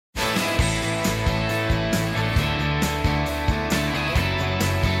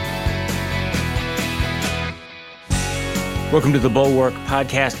Welcome to the Bulwark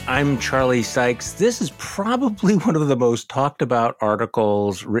Podcast. I'm Charlie Sykes. This is probably one of the most talked about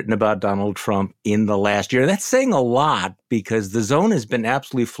articles written about Donald Trump in the last year. That's saying a lot because the zone has been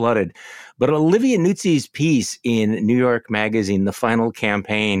absolutely flooded. But Olivia Nuzzi's piece in New York Magazine, The Final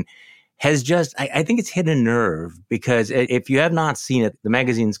Campaign, has just, I think it's hit a nerve because if you have not seen it, the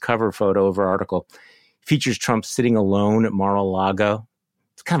magazine's cover photo of her article features Trump sitting alone at Mar-a-Lago.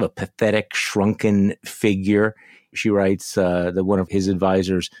 It's kind of a pathetic, shrunken figure. She writes that one of his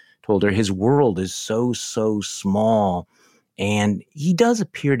advisors told her his world is so small. And he does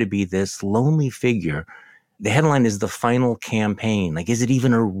appear to be this lonely figure. The headline is The Final Campaign. Like, is it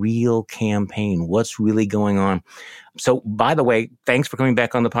even a real campaign? What's really going on? So, by the way, thanks for coming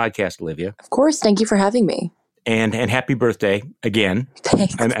back on the podcast, Olivia. Of course. Thank you for having me. And happy birthday again.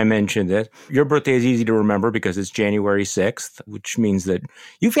 Thanks. I mentioned it. Your birthday is easy to remember because it's January 6th, which means that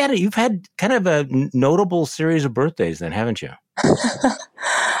you've had kind of a notable series of birthdays then, haven't you?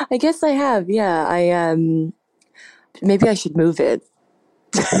 I guess I have. Yeah. Maybe I should move it.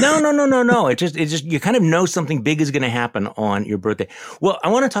 No. It just you kind of know something big is going to happen on your birthday. Well, I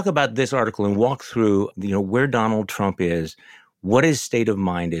want to talk about this article and walk through, where Donald Trump is, what his state of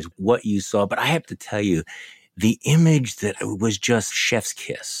mind is, what you saw. But I have to tell you, the image that was just chef's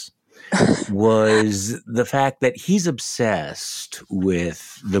kiss was the fact that he's obsessed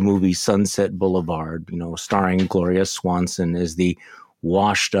with the movie Sunset Boulevard, starring Gloria Swanson as the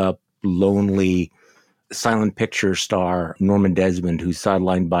washed up, lonely, silent picture star Norma Desmond, who's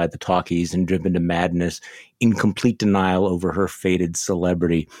sidelined by the talkies and driven to madness in complete denial over her faded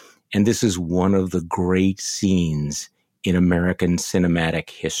celebrity. And this is one of the great scenes in American cinematic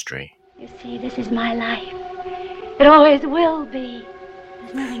history. You see, this is my life. It always will be.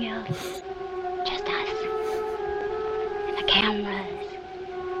 There's nothing else. Just us. And the cameras.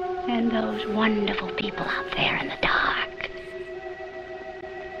 And those wonderful people out there in the dark.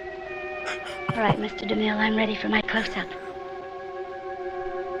 All right, Mr. DeMille, I'm ready for my close-up.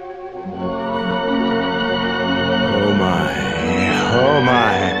 Oh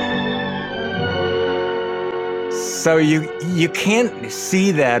my. So you can't see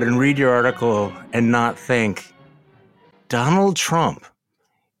that and read your article and not think, Donald Trump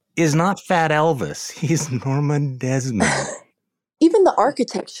is not Fat Elvis. He's Norma Desmond. Even the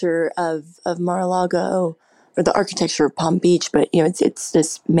architecture of Mar-a-Lago, or the architecture of Palm Beach, but it's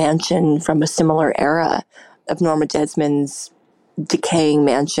this mansion from a similar era of Norma Desmond's decaying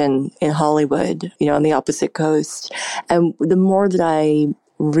mansion in Hollywood, on the opposite coast. And the more that I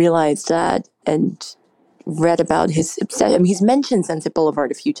realized that and read about his obsession, he's mentioned Sunset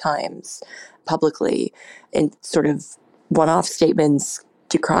Boulevard a few times publicly in sort of one-off statements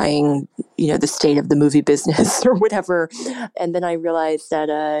decrying, the state of the movie business or whatever. And then I realized that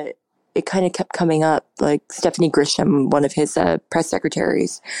it kind of kept coming up. Like Stephanie Grisham, one of his press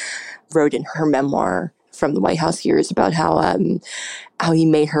secretaries, wrote in her memoir from the White House years about how he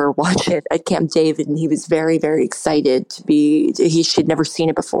made her watch it at Camp David, and he was very, very excited she'd never seen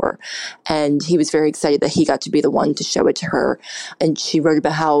it before. And he was very excited that he got to be the one to show it to her. And she wrote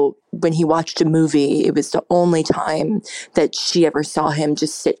about how when he watched a movie, it was the only time that she ever saw him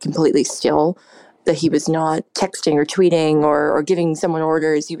just sit completely still, that he was not texting or tweeting or giving someone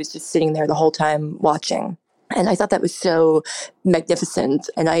orders. He was just sitting there the whole time watching. And I thought that was so magnificent.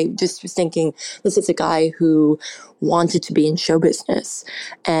 And I just was thinking, this is a guy who wanted to be in show business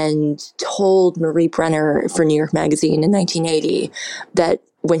and told Marie Brenner for New York Magazine in 1980 that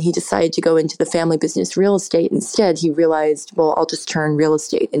when he decided to go into the family business real estate instead, he realized, well, I'll just turn real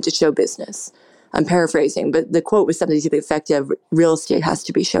estate into show business. I'm paraphrasing, but the quote was something to the effect of, real estate has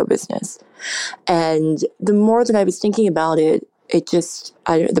to be show business. And the more that I was thinking about it,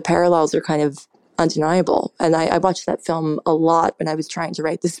 the parallels are kind of undeniable. And I watched that film a lot when I was trying to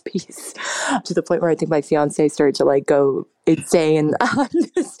write this piece, to the point where I think my fiance started to go insane.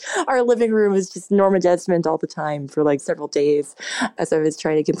 Our living room was just Norma Desmond all the time for several days as I was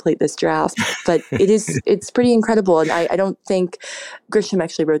trying to complete this draft. But it's pretty incredible. And I don't think Grisham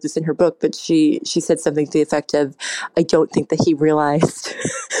actually wrote this in her book, but she said something to the effect of, I don't think that he realized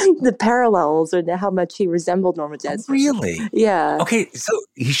the parallels or how much he resembled Norma Desmond. Really? Yeah. Okay, so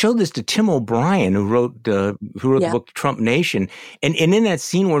he showed this to Tim O'Brien, who wrote the book Trump Nation, and in that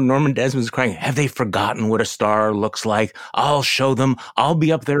scene where Norma Desmond's crying, "Have they forgotten what a star looks like? I'll show them. I'll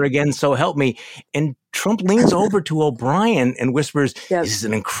be up there again, so help me." And Trump leans over to O'Brien and whispers, "This is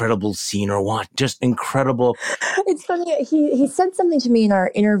an incredible scene, or what? Just incredible." It's funny. He said something to me in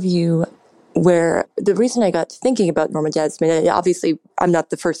our interview where the reason I got to thinking about Norma Desmond, and obviously I'm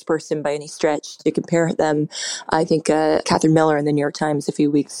not the first person by any stretch to compare them. I think Catherine Miller in the New York Times a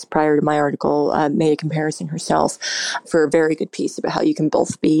few weeks prior to my article made a comparison herself for a very good piece about how you can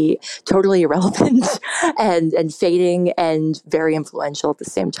both be totally irrelevant and fading and very influential at the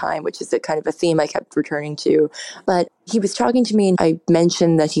same time, which is a kind of a theme I kept returning to. But he was talking to me and I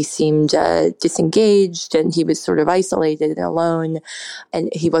mentioned that he seemed disengaged and he was sort of isolated and alone and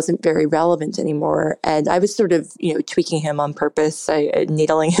he wasn't very relevant anymore. And I was sort of, tweaking him on purpose,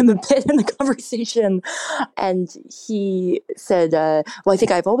 needling him a bit in the conversation. And he said, well, I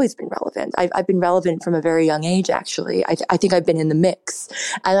think I've always been relevant. I've been relevant from a very young age, actually. I think I've been in the mix.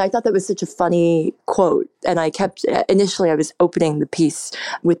 And I thought that was such a funny quote. And initially I was opening the piece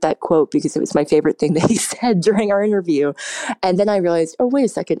with that quote because it was my favorite thing that he said during our interview. And then I realized, oh, wait a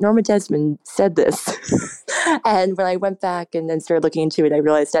second, Norma Desmond said this. And when I went back and then started looking into it, I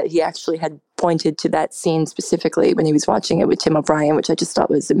realized that he actually had pointed to that scene specifically when he was watching it with Tim O'Brien, which I just thought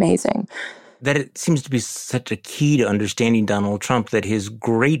was amazing. That it seems to be such a key to understanding Donald Trump, that his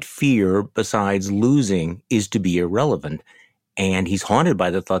great fear, besides losing, is to be irrelevant. And he's haunted by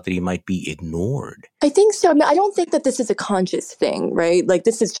the thought that he might be ignored. I think so. I mean, I don't think that this is a conscious thing, right? Like,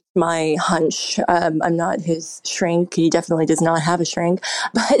 this is my hunch. I'm not his shrink. He definitely does not have a shrink.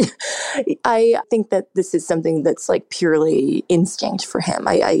 But I think that this is something that's like purely instinct for him.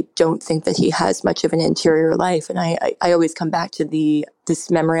 I don't think that he has much of an interior life. And I always come back to this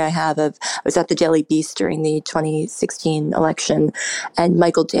memory I have of, I was at the Daily Beast during the 2016 election, and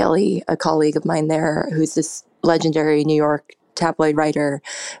Michael Daly, a colleague of mine there, who's this legendary New York tabloid writer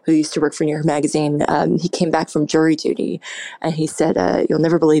who used to work for New York Magazine, he came back from jury duty and he said, you'll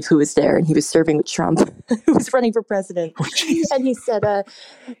never believe who was there. And he was serving with Trump, who was running for president. Oh, and he said,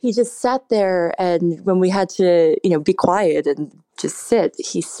 he just sat there, and when we had to, be quiet and just sit,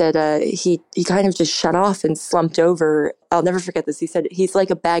 he said, he kind of just shut off and slumped over. I'll never forget this. He said, he's like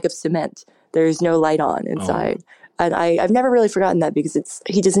a bag of cement. There's no light on inside. Oh. And I've never really forgotten that because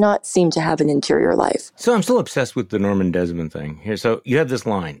he does not seem to have an interior life. So I'm still obsessed with the Norman Desmond thing here. So you have this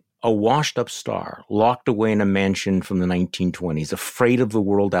line, a washed up star locked away in a mansion from the 1920s, afraid of the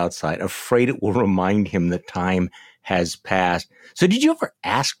world outside, afraid it will remind him that time has passed. So did you ever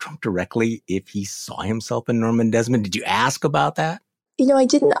ask Trump directly if he saw himself in Norman Desmond? Did you ask about that? I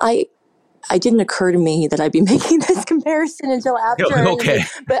didn't. It didn't occur to me that I'd be making this comparison until after. Okay.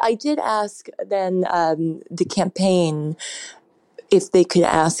 But I did ask then the campaign if they could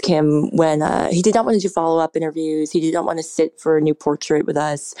ask him when he did not want to do follow-up interviews. He did not want to sit for a new portrait with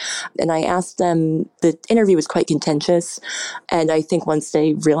us. And I asked them, the interview was quite contentious. And I think once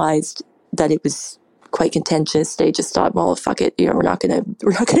they realized that it was quite contentious, they just thought, well, fuck it, we're not gonna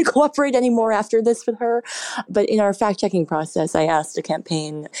cooperate anymore after this with her. But in our fact-checking process, I asked the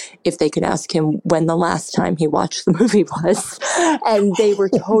campaign if they could ask him when the last time he watched the movie was, and they were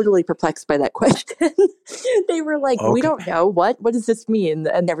totally perplexed by that question. They were like, okay. We don't know, what does this mean?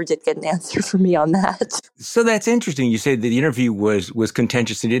 And never did get an answer from me on that. So that's interesting. You said that the interview was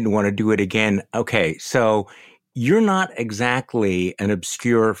contentious and didn't want to do it again. Okay, so you're not exactly an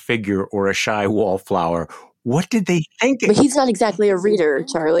obscure figure or a shy wallflower. What did they think? But he's not exactly a reader,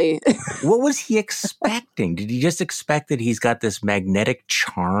 Charlie. What was he expecting? Did he just expect that he's got this magnetic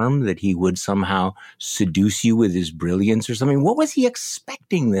charm, that he would somehow seduce you with his brilliance or something? What was he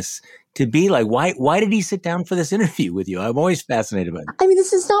expecting this to be like? Why did he sit down for this interview with you? I'm always fascinated by it. I mean,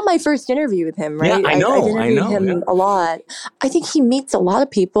 this is not my first interview with him, right? Yeah, I know. I've interviewed him a lot. I think he meets a lot of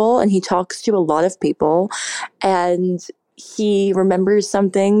people and he talks to a lot of people, and he remembers some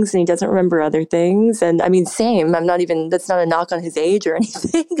things and he doesn't remember other things. And I mean, same. That's not a knock on his age or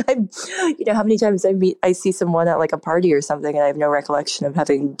anything. How many times I see someone at like a party or something and I have no recollection of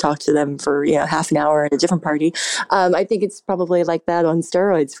having talked to them for, half an hour at a different party. I think it's probably like that on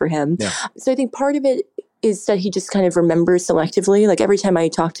steroids for him. Yeah. So I think part of it is that he just kind of remembers selectively. Like every time I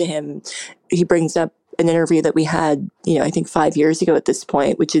talk to him, he brings up an interview that we had, I think 5 years ago at this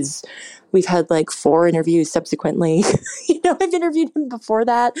point, which is, we've had like 4 interviews subsequently. I've interviewed him before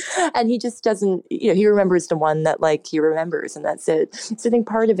that, and he just doesn't, he remembers the one that like he remembers, and that's it. So I think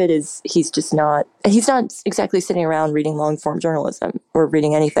part of it is he's not exactly sitting around reading long form journalism or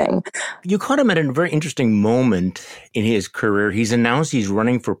reading anything. You caught him at a very interesting moment in his career. He's announced he's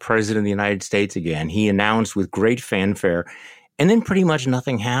running for president of the United States again. He announced with great fanfare. And then pretty much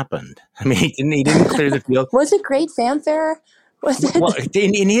nothing happened. I mean, he didn't clear the field. Was it great fanfare? Was it? Well,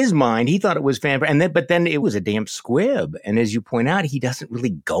 in his mind, he thought it was fanfare. But then it was a damn squib. And as you point out, he doesn't really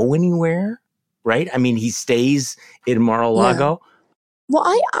go anywhere, right? I mean, he stays in Mar-a-Lago. Well,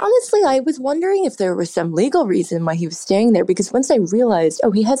 I was wondering if there was some legal reason why he was staying there, because once I realized,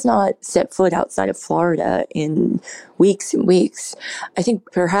 he has not set foot outside of Florida in weeks and weeks. I think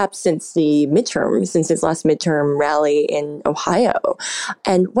perhaps since his last midterm rally in Ohio.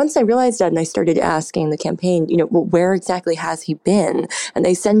 And once I realized that, and I started asking the campaign, well, where exactly has he been? And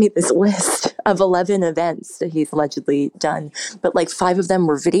they send me this list of 11 events that he's allegedly done, but like 5 of them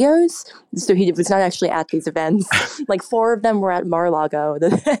were videos. So he was not actually at these events. Like 4 of them were at Mar-a-Lago.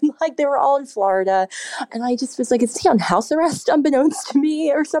 And like they were all in Florida. And I just was like, is he on house arrest unbeknownst to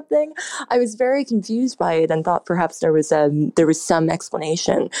me or something? I was very confused by it and thought perhaps there was some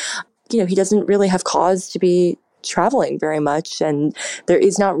explanation. He doesn't really have cause to be traveling very much, and there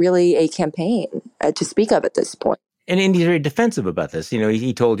is not really a campaign to speak of at this point. And Indy's very defensive about this.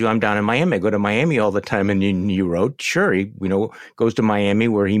 He told you, I'm down in Miami. I go to Miami all the time. And you wrote, sure, he, goes to Miami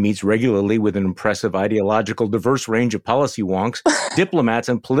where he meets regularly with an impressive ideological diverse range of policy wonks, diplomats,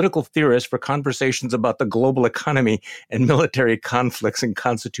 and political theorists for conversations about the global economy and military conflicts and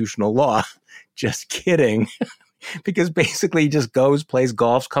constitutional law. Just kidding. Because basically he just goes, plays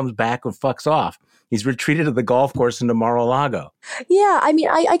golf, comes back, and fucks off. He's retreated to the golf course into Mar-a-Lago. Yeah, I mean,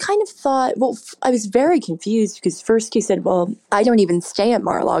 I kind of thought, I was very confused because first he said, well, I don't even stay at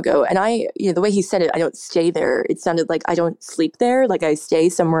Mar-a-Lago. And the way he said it, I don't stay there. It sounded like I don't sleep there, like I stay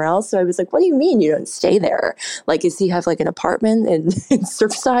somewhere else. So I was like, what do you mean you don't stay there? Like, does he have like an apartment in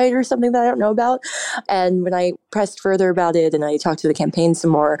Surfside or something that I don't know about? And when I pressed further about it and I talked to the campaign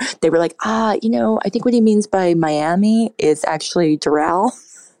some more, they were like, I think what he means by Miami is actually Doral.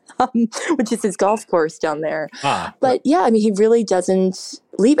 Which is his golf course down there. But yeah, I mean, he really doesn't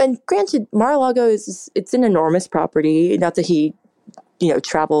leave. And granted, Mar-a-Lago it's an enormous property. Not that he,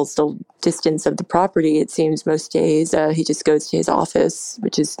 travels the distance of the property. It seems most days he just goes to his office,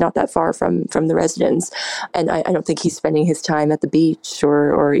 which is not that far from the residence. And I don't think he's spending his time at the beach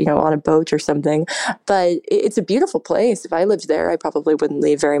or on a boat or something. But it's a beautiful place. If I lived there, I probably wouldn't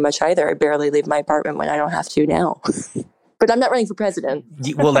leave very much either. I barely leave my apartment when I don't have to now. But I'm not running for president.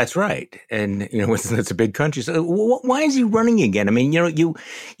 Well, that's right. And, it's a big country. So why is he running again? I mean, you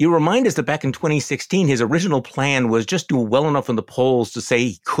remind us that back in 2016, his original plan was just do well enough in the polls to say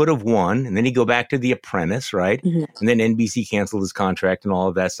he could have won. And then he'd go back to The Apprentice, right? Mm-hmm. And then NBC canceled his contract and all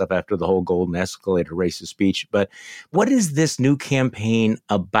of that stuff after the whole golden escalator racist speech. But what is this new campaign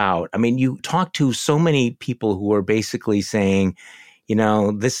about? I mean, you talk to so many people who are basically saying,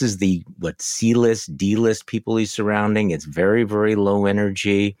 this is the C-list, D-list people he's surrounding. It's very, very low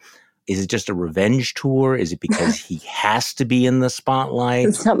energy. Is it just a revenge tour? Is it because he has to be in the spotlight?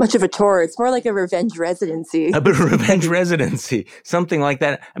 It's not much of a tour. It's more like a revenge residency. A revenge residency, something like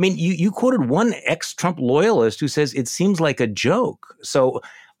that. I mean, you quoted one ex-Trump loyalist who says it seems like a joke. So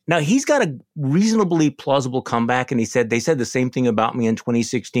now he's got a reasonably plausible comeback, and they said the same thing about me in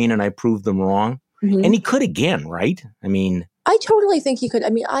 2016, and I proved them wrong. Mm-hmm. And he could again, right? I mean, I totally think he could. I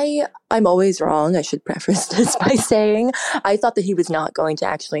mean, I'm always wrong. I should preface this by saying I thought that he was not going to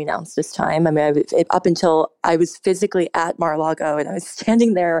actually announce this time. I mean, up until I was physically at Mar-a-Lago and I was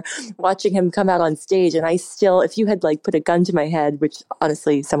standing there watching him come out on stage. And if you had put a gun to my head, which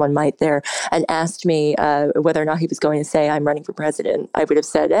honestly someone might there, and asked me whether or not he was going to say I'm running for president, I would have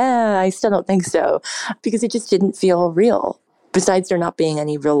said, I still don't think so, because it just didn't feel real. Besides there not being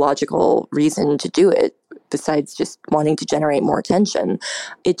any real logical reason to do it, besides just wanting to generate more attention,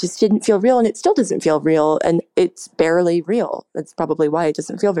 it just didn't feel real, and it still doesn't feel real, and it's barely real. That's probably why it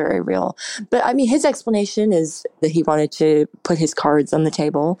doesn't feel very real. But I mean, his explanation is that he wanted to put his cards on the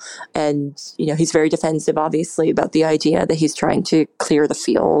table, and he's very defensive, obviously, about the idea that he's trying to clear the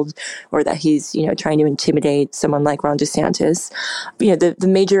field, or that he's trying to intimidate someone like Ron DeSantis. The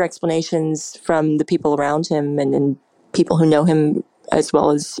major explanations from the people around him and people who know him as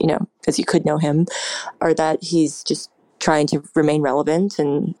well as you could know him, are that he's just trying to remain relevant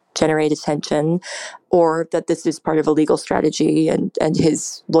and generate attention, or that this is part of a legal strategy, and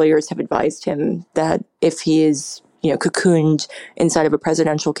his lawyers have advised him that if he is cocooned inside of a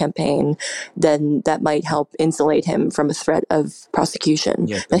presidential campaign, then that might help insulate him from a threat of prosecution.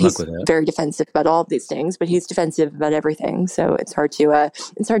 Yeah, that he's very defensive about all of these things, but he's defensive about everything. So it's hard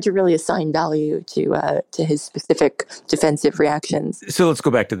to really assign value to his specific defensive reactions. So let's go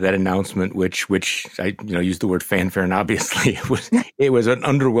back to that announcement, which I used the word fanfare, and obviously it was an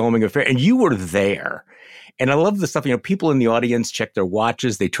underwhelming affair, and you were there. And I love the stuff, people in the audience checked their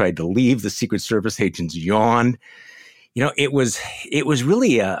watches. They tried to leave. The Secret Service agents yawned. It was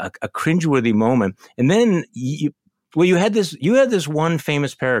really a cringeworthy moment. And then you had this one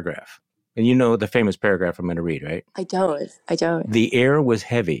famous paragraph, and the famous paragraph I'm going to read, right? I don't. The air was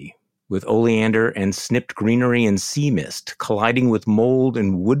heavy with oleander and snipped greenery and sea mist, colliding with mold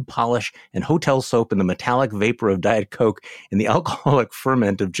and wood polish and hotel soap and the metallic vapor of Diet Coke and the alcoholic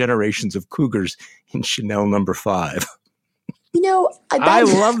ferment of generations of cougars in Chanel number 5. I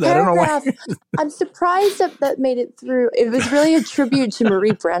love that. I don't know why. I'm surprised that made it through. It was really a tribute to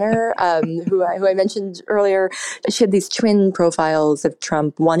Marie Brenner, who I mentioned earlier. She had these twin profiles of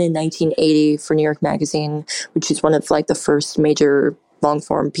Trump, one in 1980 for New York Magazine, which is one of the first major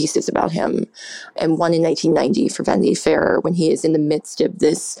long-form pieces about him, and one in 1990 for Vanity Fair when he is in the midst of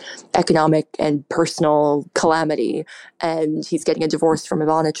this economic and personal calamity, and he's getting a divorce from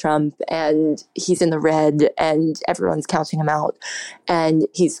Ivana Trump, and he's in the red, and everyone's counting him out, and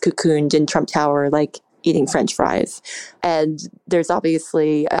he's cocooned in Trump Tower, eating French fries. And there's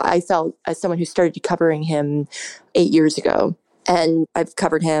obviously, I felt, as someone who started covering him 8 years ago, and I've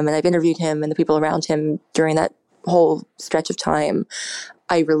covered him, and I've interviewed him and the people around him during that whole stretch of time,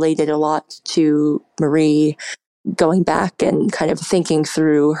 I related a lot to Marie, going back and kind of thinking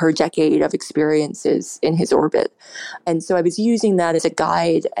through her decade of experiences in his orbit. And so I was using that as a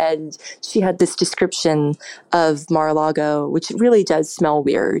guide, and she had this description of Mar-a-Lago, which really does smell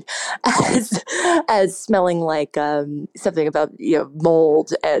weird, as smelling like something about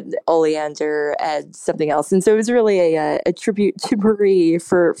mold and oleander and something else. And so it was really a tribute to Marie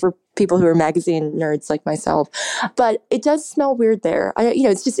for people who are magazine nerds like myself. But it does smell weird there.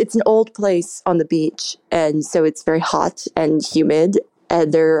 It's an old place on the beach, and so it's very hot and humid,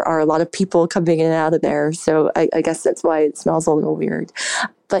 and there are a lot of people coming in and out of there. So I guess that's why it smells a little weird.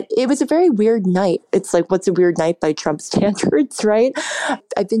 But it was a very weird night. It's what's a weird night by Trump standards, right?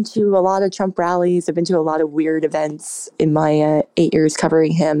 I've been to a lot of Trump rallies. I've been to a lot of weird events in my 8 years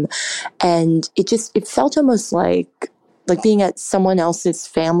covering him. And it felt almost like being at someone else's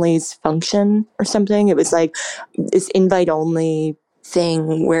family's function or something. It was this invite-only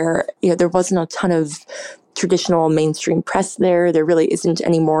thing where, there wasn't a ton of traditional mainstream press there. There really isn't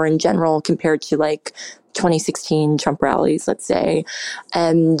anymore in general compared to 2016 Trump rallies, let's say.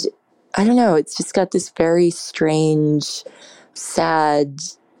 And I don't know, it's just got this very strange, sad,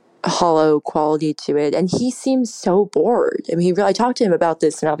 hollow quality to it. And he seems so bored. I mean, I talked to him about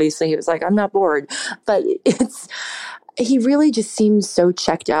this, and obviously he was like, I'm not bored. But he really just seems so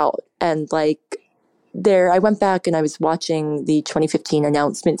checked out. And I went back and I was watching the 2015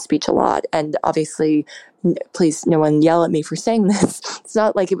 announcement speech a lot. And obviously, please, no one yell at me for saying this. It's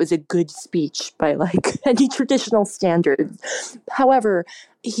not like it was a good speech by any traditional standard. However,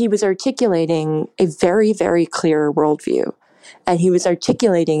 he was articulating a very, very clear worldview. And he was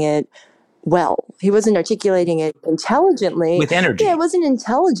articulating it well. He wasn't articulating it intelligently. With energy. Yeah, it wasn't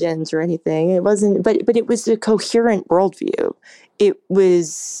intelligent or anything. It wasn't, but it was a coherent worldview. It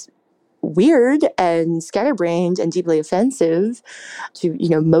was weird and scatterbrained and deeply offensive to,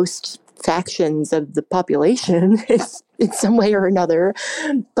 most factions of the population in some way or another.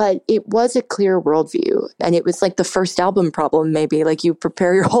 But it was a clear worldview. And it was the first album problem, maybe. You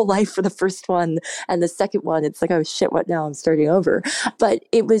prepare your whole life for the first one, and the second one, it's oh shit, what now? I'm starting over. But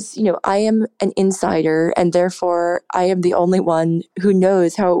it was, I am an insider, and therefore I am the only one who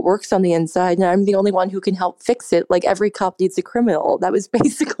knows how it works on the inside, and I'm the only one who can help fix it. Every cop needs a criminal. That was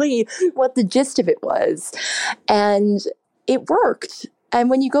basically what the gist of it was. And it worked. And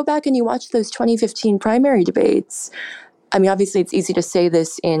when you go back and you watch those 2015 primary debates, I mean, obviously it's easy to say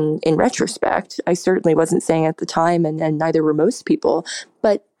this in retrospect. I certainly wasn't saying at the time, and neither were most people,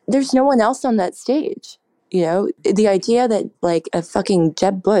 but there's no one else on that stage. The idea that a fucking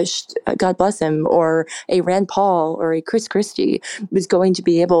Jeb Bush, God bless him, or a Rand Paul or a Chris Christie was going to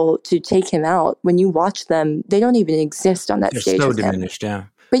be able to take him out. When you watch them, they don't even exist on that stage. They're so diminished, yeah.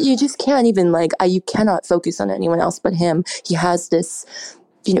 But you just can't even you cannot focus on anyone else but him. He has this,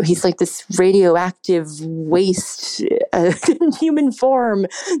 he's this radioactive waste in human form,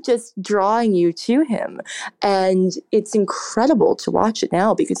 just drawing you to him. And it's incredible to watch it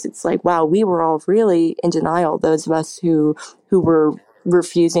now, because it's wow, we were all really in denial, those of us who were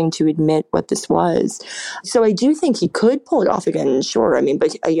refusing to admit what this was. So I do think he could pull it off again, sure. I mean,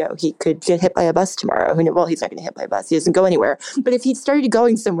 but he could get hit by a bus tomorrow. Well, he's not going to get hit by a bus. He doesn't go anywhere. But if he started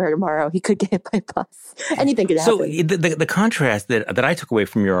going somewhere tomorrow, he could get hit by a bus. Anything could happen. So the contrast that I took away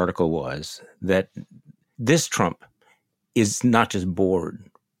from your article was that this Trump is not just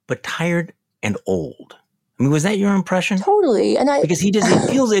bored, but tired and old. I mean, was that your impression? Totally. Because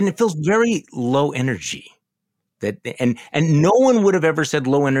it feels very low energy. And no one would have ever said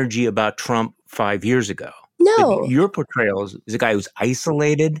low energy about Trump 5 years ago. No. But your portrayal is a guy who's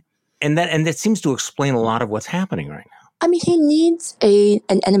isolated, and that seems to explain a lot of what's happening right now. I mean, he needs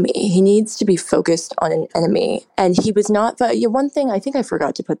an enemy. He needs to be focused on an enemy. And he was not, but one thing, I think I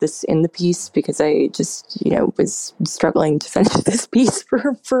forgot to put this in the piece because I just, was struggling to finish this piece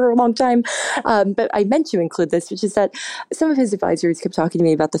for a long time. But I meant to include this, which is that some of his advisors kept talking to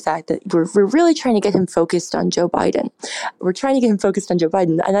me about the fact that we're really trying to get him focused on Joe Biden. We're trying to get him focused on Joe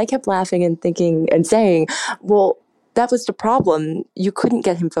Biden. And I kept laughing and thinking and saying, well, that was the problem. You couldn't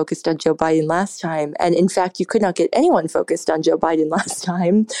get him focused on Joe Biden last time. And in fact, you could not get anyone focused on Joe Biden last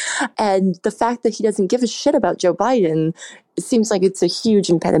time. And the fact that he doesn't give a shit about Joe Biden, it seems like it's a huge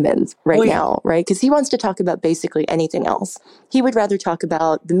impediment right now, right? Because he wants to talk about basically anything else. He would rather talk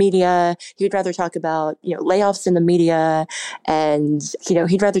about the media. He would rather talk about, layoffs in the media. And,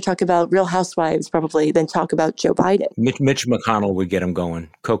 he'd rather talk about Real Housewives probably than talk about Joe Biden. Mitch McConnell would get him going.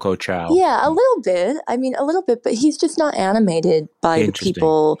 Coco Chow. Yeah, a little bit. I mean, a little bit, but he's just not animated by the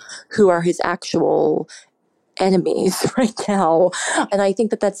people who are his actual enemies right now. And I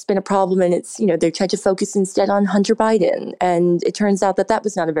think that that's been a problem. And it's, they're trying to focus instead on Hunter Biden. And it turns out that that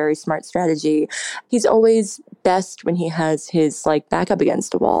was not a very smart strategy. He's always best when he has his back up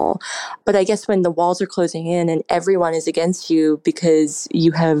against a wall. But I guess when the walls are closing in and everyone is against you because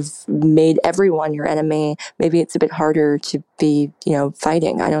you have made everyone your enemy, maybe it's a bit harder to be,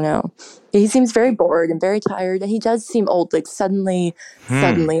 fighting. I don't know. He seems very bored and very tired, and he does seem old, suddenly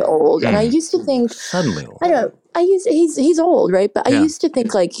old. And I used to think suddenly old. I don't know. He's old, right? But I used to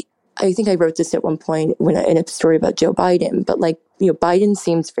think I think I wrote this at one point in a story about Joe Biden. But Biden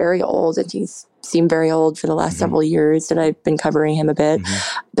seems very old, and he's seemed very old for the last several years that I've been covering him a bit.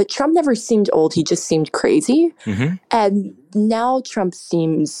 But Trump never seemed old; he just seemed crazy. And now Trump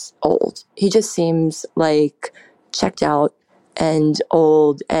seems old. He just seems checked out and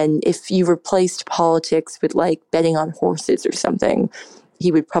old. And if you replaced politics with betting on horses or something,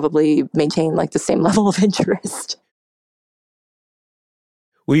 he would probably maintain the same level of interest.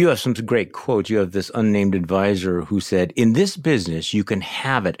 Well, you have some great quotes. You have this unnamed advisor who said, in this business, you can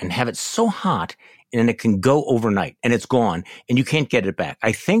have it and have it so hot and it can go overnight and it's gone and you can't get it back.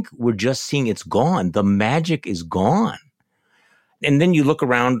 I think we're just seeing it's gone. The magic is gone. And then you look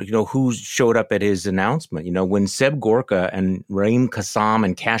around, who showed up at his announcement. When Seb Gorka and Raheem Kassam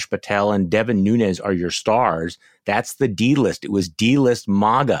and Kash Patel and Devin Nunes are your stars, that's the D-list. It was D-list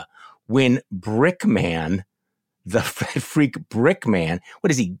MAGA. When Brickman, the freak Brickman, what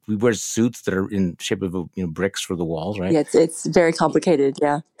is he? He wears suits that are in shape of bricks for the walls, right? Yeah, it's very complicated.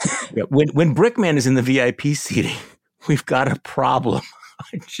 Yeah. When Brickman is in the VIP seating, we've got a problem.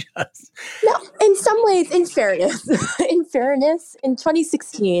 No, in some ways, in fairness, in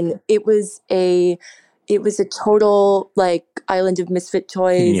 2016, it was a total island of misfit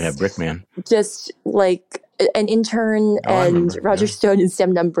toys. You have Brickman, just an intern and Roger Stone and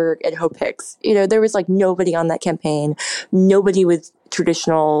Sam Nunberg and Hope Hicks. There was nobody on that campaign, nobody with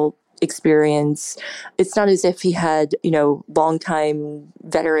traditional experience. It's not as if he had, longtime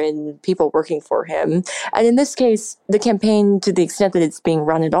veteran people working for him. And in this case, the campaign, to the extent that it's being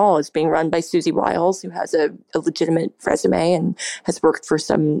run at all, is being run by Susie Wiles, who has a legitimate resume and has worked for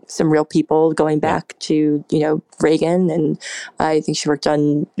some real people going back to, Reagan. And I think she worked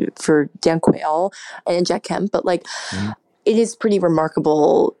for Dan Quayle and Jack Kemp. But it is pretty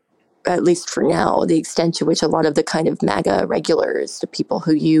remarkable, at least for now, the extent to which a lot of the kind of MAGA regulars, the people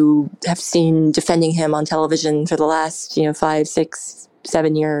who you have seen defending him on television for the last, 5, 6,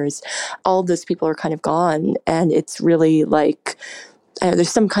 7 years, all of those people are kind of gone. And it's really there's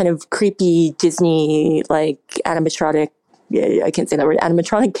some kind of creepy Disney, animatronic, I can't say that word,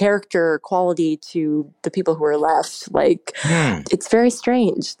 animatronic character quality to the people who are left. It's very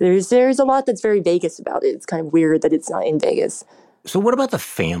strange. There's a lot that's very Vegas about it. It's kind of weird that it's not in Vegas. So what about the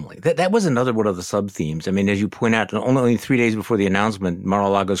family? That was another one of the sub-themes. I mean, as you point out, only 3 days before the announcement,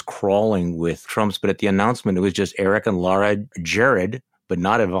 Mar-a-Lago's crawling with Trumps. But at the announcement, it was just Eric and Laura, Jared, but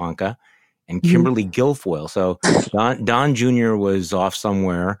not Ivanka, and Kimberly Guilfoyle. So Don Jr. was off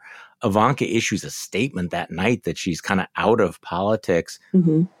somewhere. Ivanka issues a statement that night that she's kind of out of politics.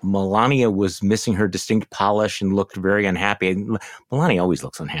 Melania was missing her distinct polish and looked very unhappy. Melania always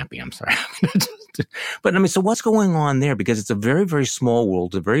looks unhappy. I'm sorry. But so what's going on there? Because it's a very, very small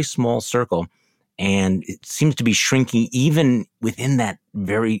world, a very small circle, and it seems to be shrinking even within that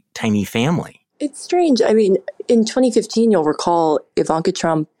very tiny family. It's strange. I mean, in 2015, you'll recall Ivanka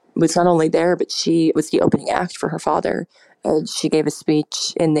Trump was not only there, but she was the opening act for her father. She gave a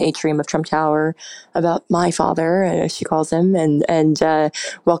speech in the atrium of Trump Tower about my father, as she calls him, and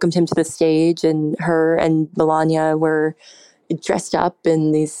welcomed him to the stage. And her and Melania were dressed up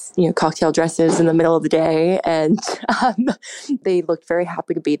in these, cocktail dresses in the middle of the day. And they looked very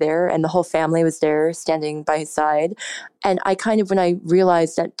happy to be there. And the whole family was there standing by his side. And when I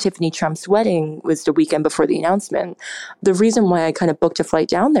realized that Tiffany Trump's wedding was the weekend before the announcement, the reason why I kind of booked a flight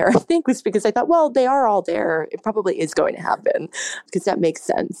down there, I think, was because I thought, well, they are all there. It probably is going to happen, because that makes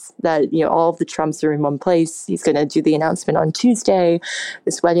sense that, all of the Trumps are in one place. He's going to do the announcement on Tuesday.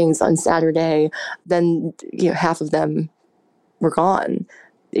 This wedding's on Saturday. Then, half of them were gone.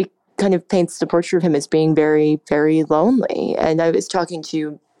 It kind of paints the portrait of him as being very, very lonely. And I was talking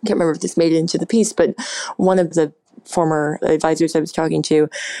to, I can't remember if this made it into the piece, but one of the former advisors I was talking to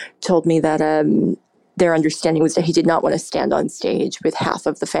told me that their understanding was that he did not want to stand on stage with half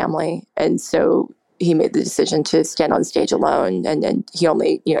of the family. And so he made the decision to stand on stage alone. And then he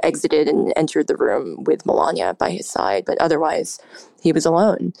only, exited and entered the room with Melania by his side. But otherwise, he was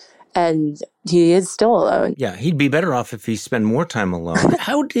alone. And he is still alone. Yeah, he'd be better off if he spent more time alone.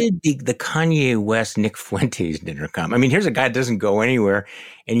 How did the Kanye West Nick Fuentes dinner come? I mean, here's a guy that doesn't go anywhere,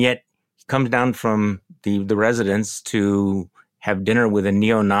 and yet he comes down from the residence to have dinner with a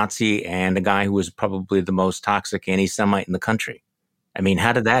neo-Nazi and a guy who was probably the most toxic anti-Semite in the country. I mean,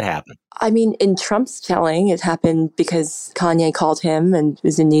 how did that happen? I mean, in Trump's telling, it happened because Kanye called him and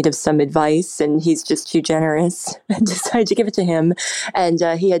was in need of some advice, and he's just too generous and decided to give it to him. And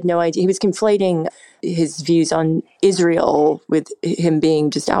he had no idea. He was conflating his views on Israel with him being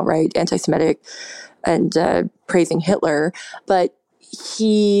just outright anti-Semitic and praising Hitler. But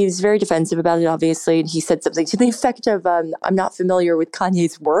he's very defensive about it, obviously. And he said something to the effect of, I'm not familiar with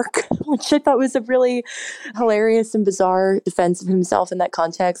Kanye's work, which I thought was a really hilarious and bizarre defense of himself in that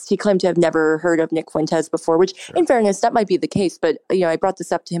context. He claimed to have never heard of Nick Fuentes before, which, in fairness, that might be the case. But, I brought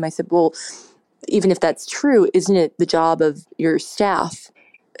this up to him. I said, well, even if that's true, isn't it the job of your staff,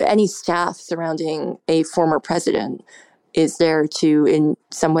 any staff surrounding a former president, is there to, in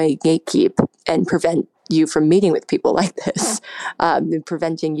some way, gatekeep and prevent you from meeting with people like this,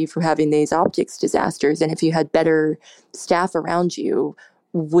 preventing you from having these optics disasters. And if you had better staff around you,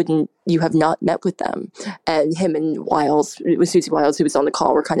 wouldn't you have not met with them? And him and Wiles, it was Susie Wiles who was on the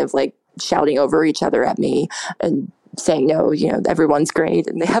call, were kind of like shouting over each other at me and saying, no, everyone's great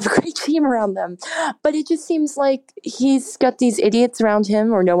and they have a great team around them. But it just seems like he's got these idiots around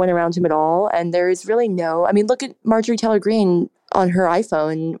him or no one around him at all. And there is really look at Marjorie Taylor Greene on her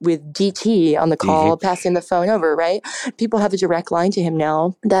iPhone with DT on the call, passing the phone over, right? People have a direct line to him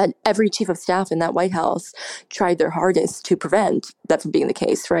now that every chief of staff in that White House tried their hardest to prevent that from being the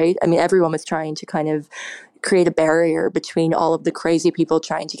case, right? I mean, everyone was trying to kind of create a barrier between all of the crazy people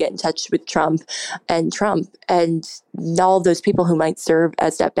trying to get in touch with Trump. And all of those people who might serve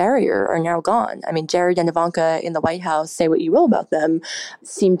as that barrier are now gone. I mean, Jared and Ivanka in the White House, say what you will about them,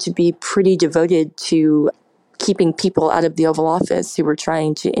 seem to be pretty devoted to keeping people out of the Oval Office who were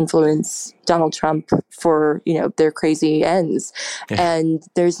trying to influence Donald Trump for, their crazy ends. Yeah. And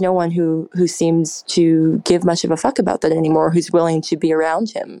there's no one who seems to give much of a fuck about that anymore, who's willing to be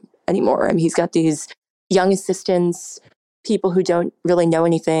around him anymore. I mean, he's got these young assistants, people who don't really know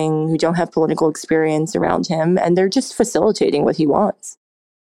anything, who don't have political experience around him, and they're just facilitating what he wants.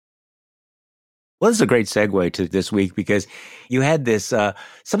 Well, this is a great segue to this week, because you had this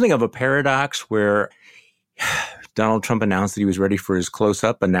something of a paradox where Donald Trump announced that he was ready for his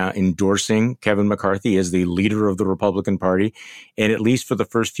close-up and now endorsing Kevin McCarthy as the leader of the Republican Party. And at least for the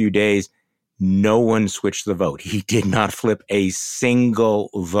first few days, no one switched the vote. He did not flip a single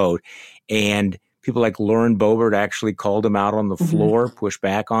vote. And people like Lauren Boebert actually called him out on the floor, pushed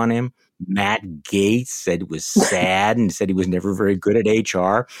back on him. Matt Gaetz said it was sad and said he was never very good at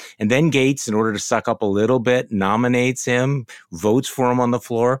HR. And then Gaetz, in order to suck up a little bit, nominates him, votes for him on the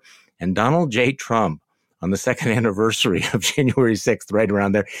floor. And Donald J. Trump, on the second anniversary of January 6th, right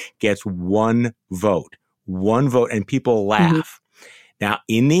around there, gets one vote, and people laugh. Now,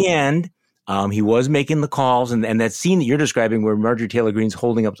 in the end, he was making the calls, and that scene that you're describing where Marjorie Taylor Greene's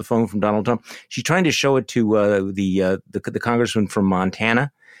holding up the phone from Donald Trump, she's trying to show it to the congressman from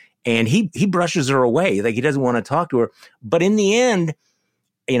Montana, and he brushes her away, like he doesn't want to talk to her. But in the end,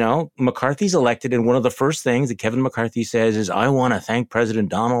 McCarthy's elected, and one of the first things that Kevin McCarthy says is, I want to thank President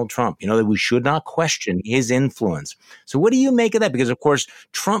Donald Trump, that we should not question his influence. So what do you make of that? Because, of course,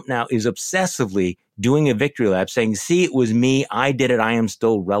 Trump now is obsessively doing a victory lap, saying, see, it was me. I did it. I am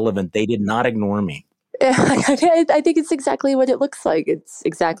still relevant. They did not ignore me. I think it's exactly what it looks like. It's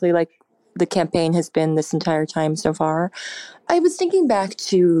exactly like the campaign has been this entire time so far. I was thinking back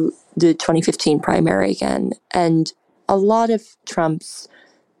to the 2015 primary again, and a lot of Trump's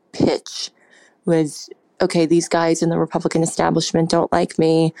pitch was, okay, these guys in the Republican establishment don't like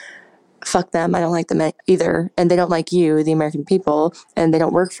me. fuck them, I don't like them either, and they don't like you, the American people, and they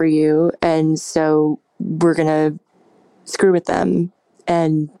don't work for you, and so we're gonna screw with them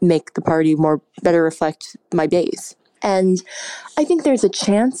and make the party better reflect my base. And I think there's a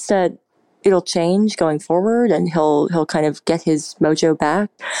chance that it'll change going forward, and he'll kind of get his mojo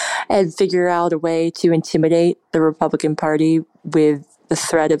back and figure out a way to intimidate the Republican Party with the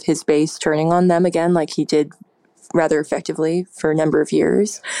threat of his base turning on them again, like he did rather effectively for a number of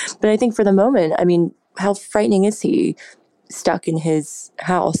years. But I think for the moment, I mean, how frightening is he stuck in his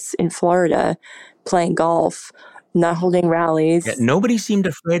house in Florida playing golf, not holding rallies? Yeah, nobody seemed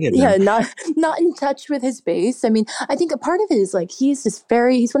afraid of him. Yeah, not in touch with his base. I mean, I think a part of it is like he's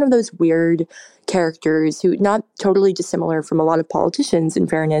one of those weird characters who, not totally dissimilar from a lot of politicians, in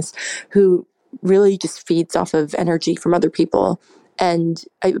fairness, who really just feeds off of energy from other people. And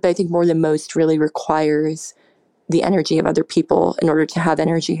I think more than most really requires the energy of other people in order to have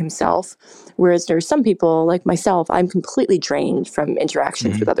energy himself. Whereas there's some people like myself, I'm completely drained from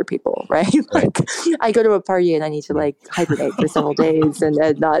interactions with other people, right? Like I go to a party and I need to like hibernate for several days and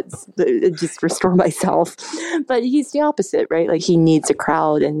not just restore myself. But he's the opposite, right? Like he needs a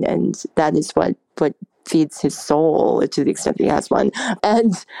crowd, and that is what feeds his soul to the extent that he has one.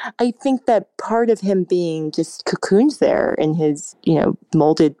 And I think that part of him being just cocooned there in his,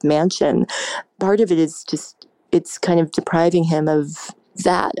 molded mansion, part of it is just, it's kind of depriving him of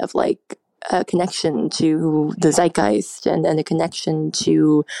that, of like a connection to the zeitgeist and a connection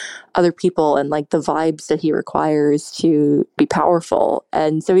to other people and like the vibes that he requires to be powerful.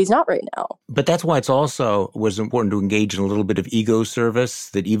 And so he's not right now. But that's why was important to engage in a little bit of ego service,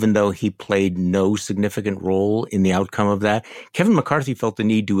 that even though he played no significant role in the outcome of that, Kevin McCarthy felt the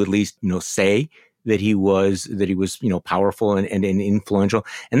need to at least, say that he was, powerful and influential.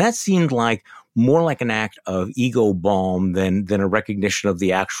 And that seemed like more like an act of ego balm than a recognition of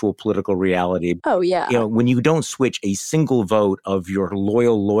the actual political reality. Oh, yeah. When you don't switch a single vote of your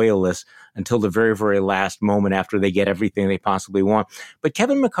loyalists until the very, very last moment after they get everything they possibly want. But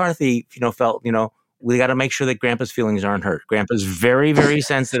Kevin McCarthy, felt, we got to make sure that Grandpa's feelings aren't hurt. Grandpa's very, very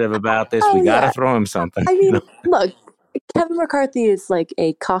sensitive about this. We got to throw him something. I mean, look, Kevin McCarthy is like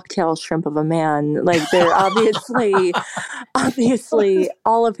a cocktail shrimp of a man. Like they're obviously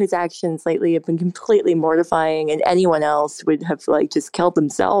all of his actions lately have been completely mortifying, and anyone else would have like just killed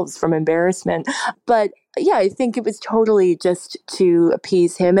themselves from embarrassment. But yeah, I think it was totally just to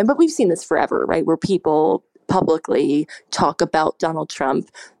appease him. But we've seen this forever, right? Where people publicly talk about Donald Trump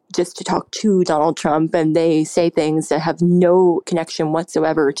just to talk to Donald Trump, and they say things that have no connection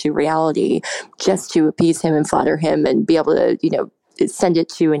whatsoever to reality just to appease him and flatter him and be able to, send it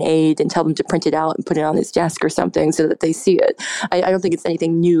to an aide and tell them to print it out and put it on his desk or something so that they see it. I don't think it's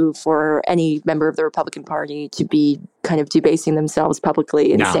anything new for any member of the Republican Party to be kind of debasing themselves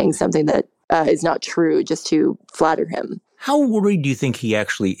publicly and saying something that is not true just to flatter him. How worried do you think he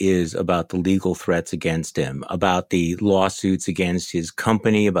actually is about the legal threats against him, about the lawsuits against his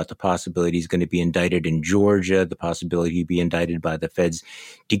company, about the possibility he's going to be indicted in Georgia, the possibility he'd be indicted by the feds?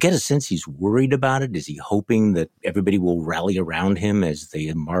 Do you get a sense he's worried about it? Is he hoping that everybody will rally around him as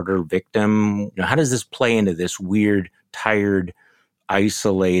the martyr victim? How does this play into this weird, tired,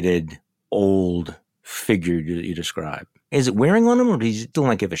 isolated, old figure you describe? Is it wearing on him, or does he still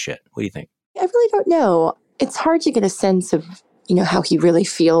not give a shit? What do you think? I really don't know. It's hard to get a sense of, how he really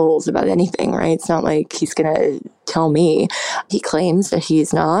feels about anything, right? It's not like he's going to tell me. He claims that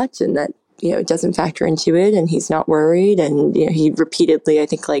he's not, and that, it doesn't factor into it, and he's not worried. And, he repeatedly, I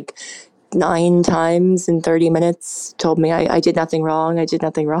think like 9 times in 30 minutes told me I did nothing wrong. I did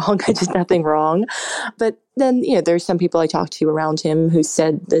nothing wrong. I did nothing wrong. But then, there's some people I talked to around him who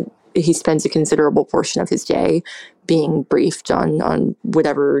said that he spends a considerable portion of his day being briefed on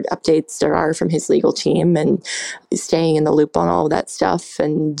whatever updates there are from his legal team and staying in the loop on all of that stuff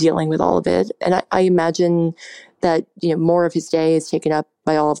and dealing with all of it. And I imagine that, more of his day is taken up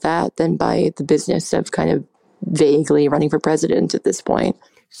by all of that than by the business of kind of vaguely running for president at this point.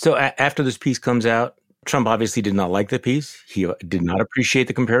 So after this piece comes out, Trump obviously did not like the piece. He did not appreciate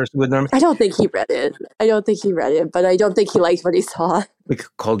the comparison with Norma. I don't think he read it. But I don't think he liked what he saw. They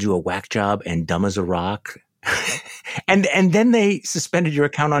called you a whack job and dumb as a rock. and then they suspended your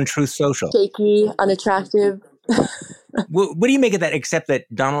account on Truth Social. Shaky, unattractive. What do you make of that, except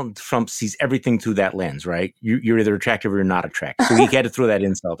that Donald Trump sees everything through that lens, right? You're either attractive or you're not attractive. So he had to throw that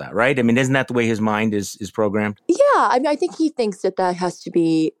insult out, right? I mean, isn't that the way his mind is programmed? Yeah, I mean, I think he thinks that has to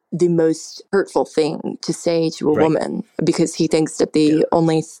be the most hurtful thing to say to a woman, because he thinks that the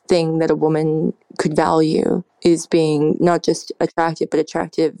only thing that a woman could value is being not just attractive, but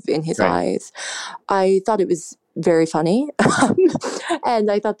attractive in his eyes. I thought it was very funny.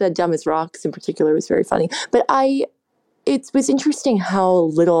 And I thought that Dumb as Rocks in particular was very funny. But it was interesting how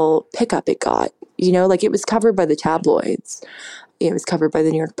little pickup it got. Like it was covered by the tabloids. It was covered by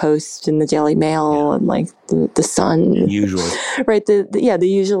the New York Post and the Daily Mail and like the Sun. Usual. Right. The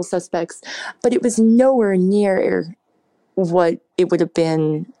usual suspects. But it was nowhere near what it would have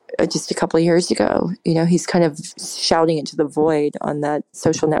been just a couple of years ago. He's kind of shouting into the void on that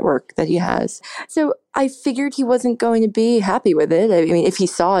social network that he has. So I figured he wasn't going to be happy with it. I mean, if he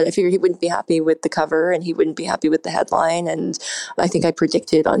saw it, I figured he wouldn't be happy with the cover and he wouldn't be happy with the headline. And I think I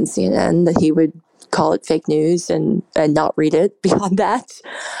predicted on CNN that he would call it fake news and not read it beyond that.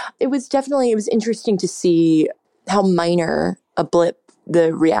 It was interesting to see how minor a blip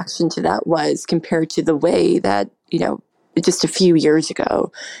the reaction to that was compared to the way that, just a few years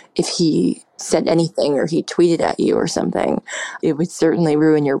ago, if he said anything or he tweeted at you or something, it would certainly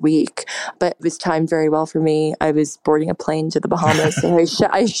ruin your week. But it was timed very well for me. I was boarding a plane to the Bahamas and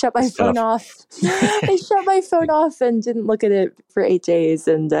I shut my phone off. I shut my phone off and didn't look at it for 8 days.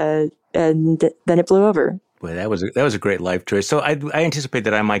 And then it blew over. Boy, that was a great life choice. So I anticipate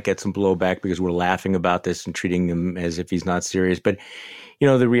that I might get some blowback because we're laughing about this and treating him as if he's not serious. But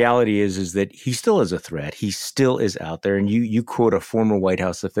the reality is that he still is a threat. He still is out there. And you quote a former White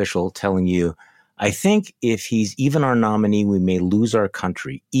House official telling you, I think if he's even our nominee, we may lose our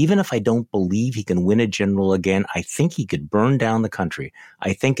country. Even if I don't believe he can win a general again, I think he could burn down the country.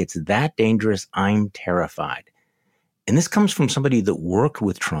 I think it's that dangerous. I'm terrified. And this comes from somebody that worked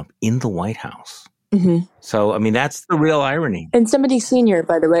with Trump in the White House. Mm-hmm. So, I mean, that's the real irony. And somebody senior,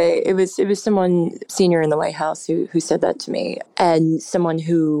 by the way, it was someone senior in the White House who said that to me, and someone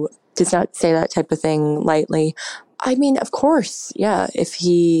who does not say that type of thing lightly. I mean, of course, yeah.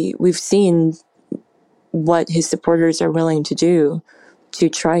 We've seen what his supporters are willing to do to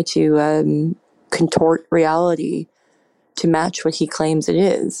try to contort reality to match what he claims it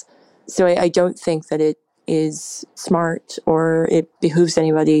is. So I don't think that it is smart or it behooves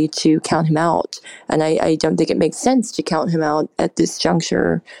anybody to count him out. And I don't think it makes sense to count him out at this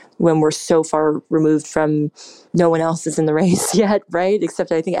juncture when we're so far removed from no one else is in the race yet, right?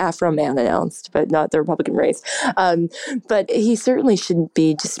 Except I think Afro Man announced, but not the Republican race. But he certainly shouldn't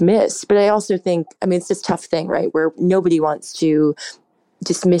be dismissed. But I also think, it's this tough thing, right? Where nobody wants to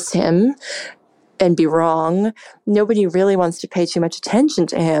dismiss him and be wrong. Nobody really wants to pay too much attention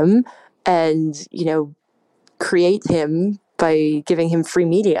to him and, create him by giving him free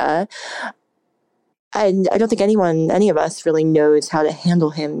media. And I don't think any of us really knows how to handle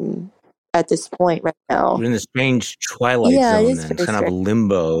him at this point right now. We're in the strange twilight zone and kind of a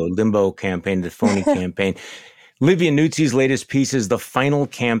limbo campaign, the phony campaign. Olivia Nuzzi's latest piece is The Final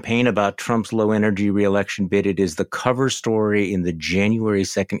Campaign about Trump's low-energy re-election bid. It is the cover story in the January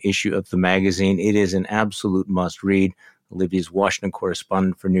 2nd issue of the magazine. It is an absolute must-read. Olivia's Washington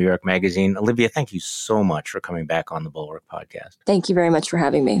correspondent for New York Magazine. Olivia, thank you so much for coming back on the Bulwark Podcast. Thank you very much for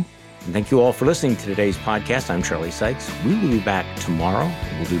having me. And thank you all for listening to today's podcast. I'm Charlie Sykes. We will be back tomorrow,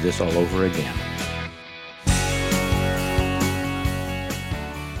 and we'll do this all over again.